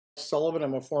Sullivan.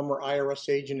 I'm a former IRS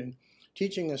agent and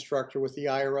teaching instructor with the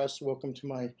IRS. Welcome to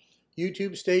my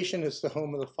YouTube station. It's the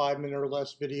home of the 5-minute or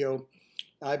less video.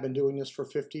 I've been doing this for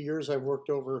 50 years. I've worked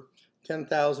over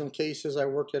 10,000 cases. I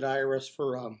worked at IRS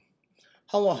for,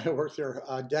 how long I worked there?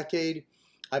 A decade.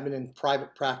 I've been in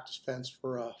private practice fence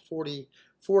for 40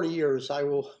 years. I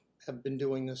will have been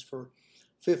doing this for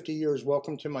 50 years.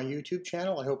 Welcome to my YouTube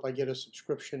channel. I hope I get a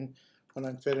subscription when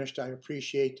I'm finished. I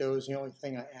appreciate those. The only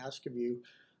thing I ask of you,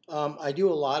 I do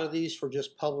a lot of these for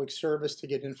just public service to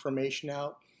get information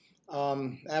out.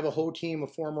 I have a whole team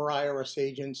of former IRS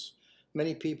agents.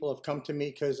 Many people have come to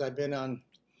me because I've been on,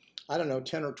 I don't know,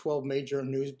 10 or 12 major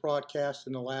news broadcasts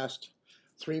in the last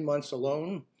 3 months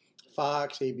alone.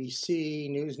 Fox, ABC,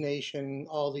 News Nation,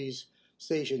 all these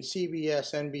stations,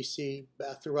 CBS, NBC,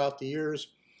 throughout the years.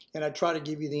 And I try to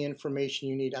give you the information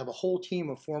you need. I have a whole team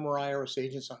of former IRS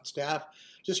agents on staff.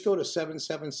 Just go to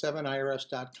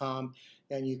 777irs.com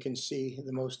and you can see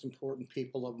the most important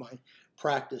people of my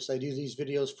practice. I do these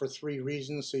videos for 3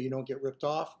 reasons: so you don't get ripped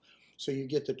off, so you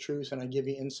get the truth, and I give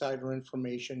you insider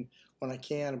information when I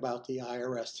can about the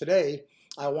IRS. Today,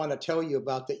 I want to tell you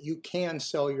about that you can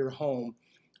sell your home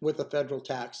with a federal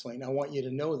tax lien. I want you to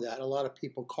know that. A lot of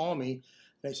people call me and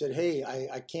they said, hey,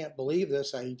 I can't believe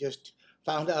this. I just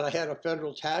found out I had a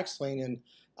federal tax lien and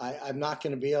I'm not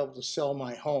going to be able to sell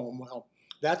my home. Well,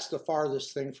 that's the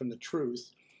farthest thing from the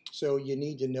truth. So you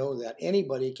need to know that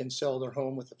anybody can sell their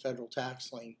home with a federal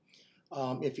tax lien.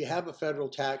 If you have a federal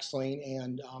tax lien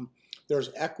and there's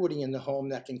equity in the home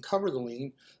that can cover the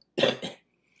lien,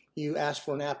 you ask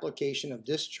for an application of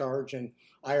discharge and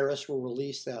IRS will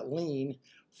release that lien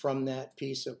from that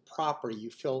piece of property. You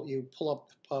pull up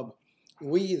the pub.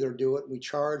 We either do it, we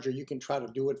charge, or you can try to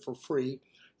do it for free.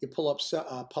 You pull up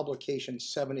publication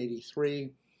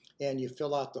 783 and you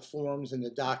fill out the forms and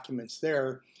the documents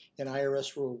there, and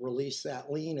IRS will release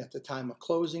that lien at the time of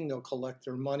closing. They'll collect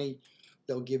their money.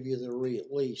 They'll give you the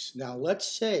release. Now,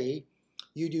 let's say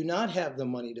you do not have the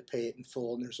money to pay it in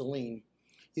full and there's a lien.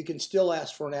 You can still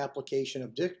ask for an application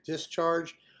of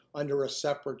discharge under a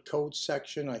separate code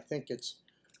section. I think it's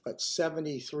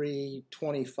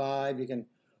 7325. You can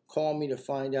call me to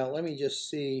find out. Let me just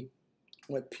see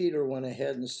what Peter went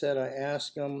ahead and said. I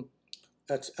asked him.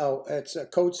 It's a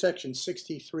code section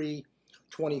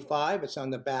 6325. It's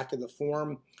on the back of the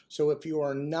form. So if you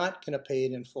are not going to pay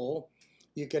it in full,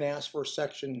 you can ask for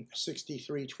section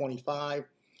 6325,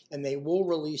 and they will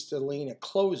release the lien at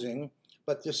closing.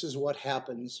 But this is what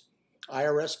happens.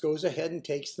 IRS goes ahead and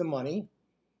takes the money.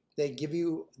 They give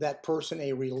you, that person,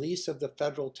 a release of the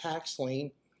federal tax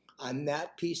lien on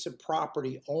that piece of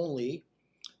property only,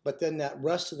 but then that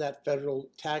rest of that federal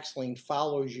tax lien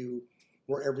follows you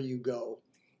wherever you go.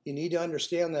 You need to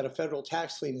understand that a federal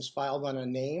tax lien is filed on a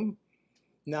name,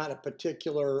 not a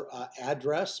particular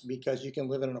address, because you can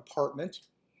live in an apartment,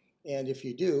 and if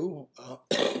you do,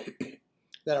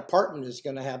 that apartment is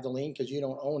going to have the lien because you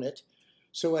don't own it.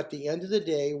 So at the end of the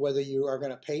day, whether you are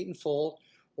going to pay it in full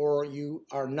or you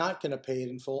are not going to pay it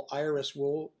in full, IRS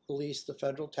will release the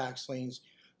federal tax liens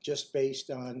just based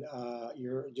on a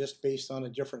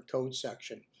different code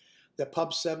section. The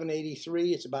Pub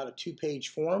 783, it's about a 2-page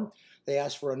form. They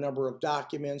ask for a number of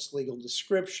documents, legal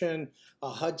description, a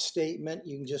HUD statement.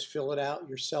 You can just fill it out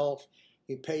yourself.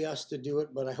 You pay us to do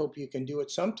it, but I hope you can do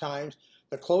it. Sometimes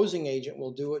the closing agent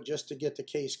will do it just to get the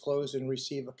case closed and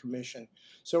receive a commission.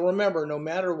 So remember, no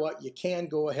matter what, you can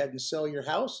go ahead and sell your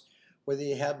house, whether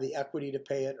you have the equity to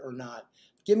pay it or not.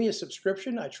 Give me a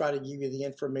subscription. I try to give you the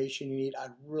information you need. I'd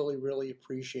really, really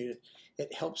appreciate it.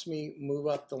 It helps me move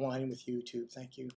up the line with YouTube. Thank you.